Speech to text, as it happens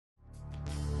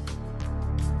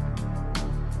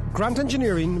Grant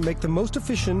Engineering make the most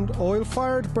efficient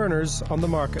oil-fired burners on the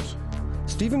market.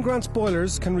 Stephen Grant's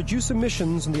boilers can reduce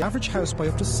emissions in the average house by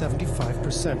up to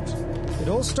 75%. It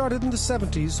all started in the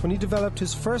 70s when he developed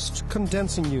his first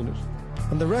condensing unit.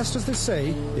 And the rest, as they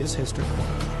say, is history.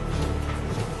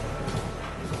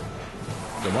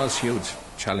 There was huge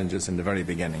challenges in the very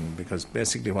beginning, because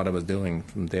basically what I was doing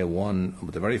from day one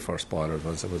with the very first boiler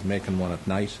was I was making one at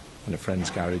night in a friend's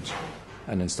garage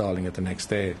and installing it the next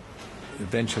day.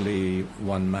 Eventually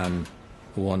one man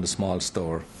who owned a small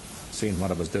store, seeing what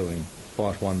I was doing,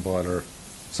 bought one boiler.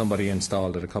 Somebody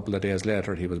installed it. A couple of days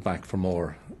later he was back for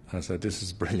more. And I said, this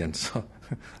is brilliant, so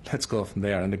let's go from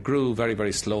there. And it grew very,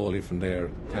 very slowly from there.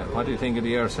 What do you think of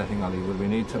the air setting, Ollie? Will we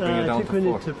need to bring it down to 4? I think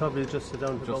we need to probably adjust it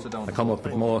down to I come up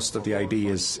with most of the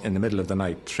ideas in the middle of the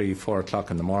night, 3, 4 o'clock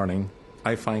in the morning.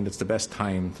 I find it's the best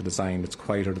time to design. It's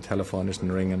quieter, the telephone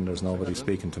isn't ringing, there's nobody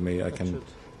speaking to me. I can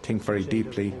think very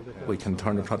deeply. We can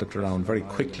turn the product around very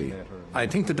quickly. I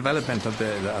think the development of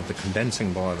the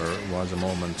condensing boiler was a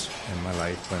moment in my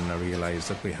life when I realised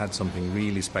that we had something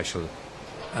really special.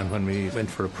 And when we went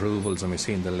for approvals and we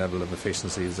seen the level of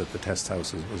efficiencies that the test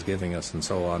house was giving us and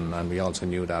so on, and we also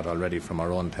knew that already from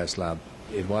our own test lab,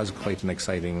 it was quite an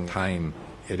exciting time.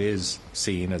 It is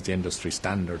seen as the industry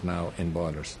standard now in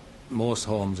boilers. Most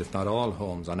homes, if not all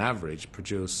homes, on average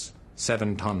produce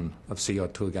 7 tonne of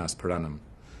CO2 gas per annum.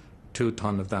 2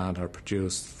 tonne of that are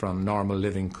produced from normal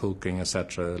living, cooking,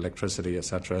 etc., electricity,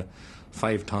 etc.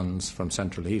 5 tonnes from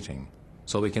central heating.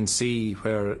 So we can see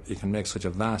where you can make such a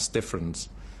vast difference.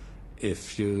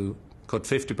 If you cut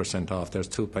 50% off, there's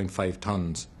 2.5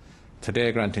 tonnes.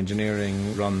 Today, Grant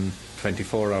Engineering run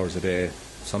 24 hours a day,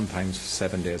 sometimes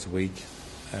 7 days a week,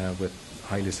 with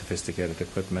highly sophisticated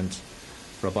equipment,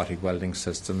 robotic welding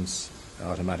systems,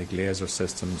 automatic laser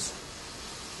systems.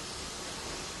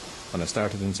 When I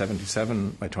started in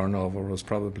 '77, my turnover was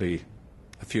probably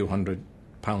a few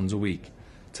 £100 a week.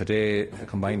 Today, a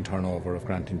combined turnover of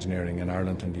Grant Engineering in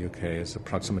Ireland and the UK is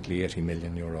approximately €80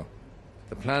 million.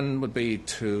 The plan would be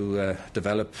to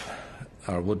develop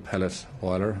our wood pellet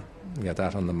boiler, get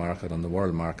that on the market, on the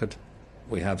world market.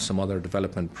 We have some other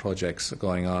development projects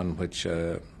going on which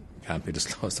can't be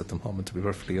disclosed at the moment, to be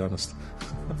perfectly honest.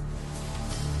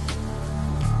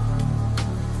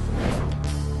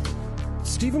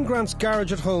 Stephen Grant's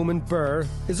garage at home in Birr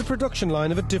is a production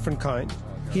line of a different kind.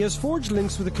 He has forged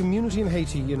links with the community in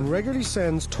Haiti and regularly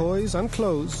sends toys and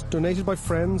clothes donated by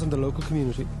friends and the local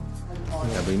community.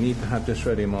 Yeah, we need to have this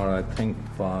ready more, I think,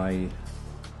 by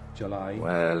July.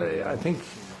 Well, I think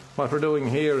what we're doing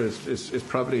here is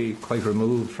probably quite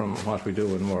removed from what we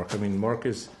do in work. I mean, work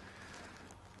is,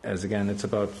 as again, it's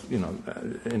about,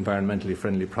 environmentally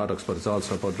friendly products, but it's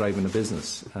also about driving a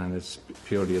business, and it's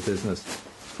purely a business.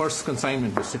 First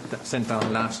consignment was sent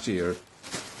down last year.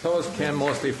 Those came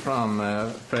mostly from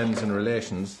friends and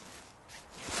relations,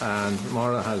 and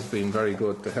Maura has been very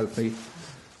good to help me,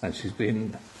 and she's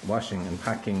been washing and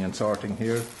packing and sorting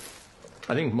here.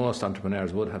 I think most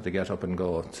entrepreneurs would have to get up and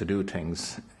go to do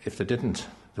things. If they didn't,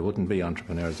 they wouldn't be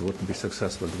entrepreneurs, they wouldn't be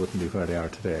successful, they wouldn't be where they are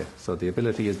today. So the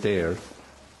ability is there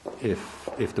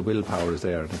if the willpower is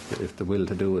there, and if the will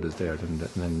to do it is there,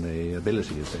 then the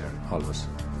ability is there, always.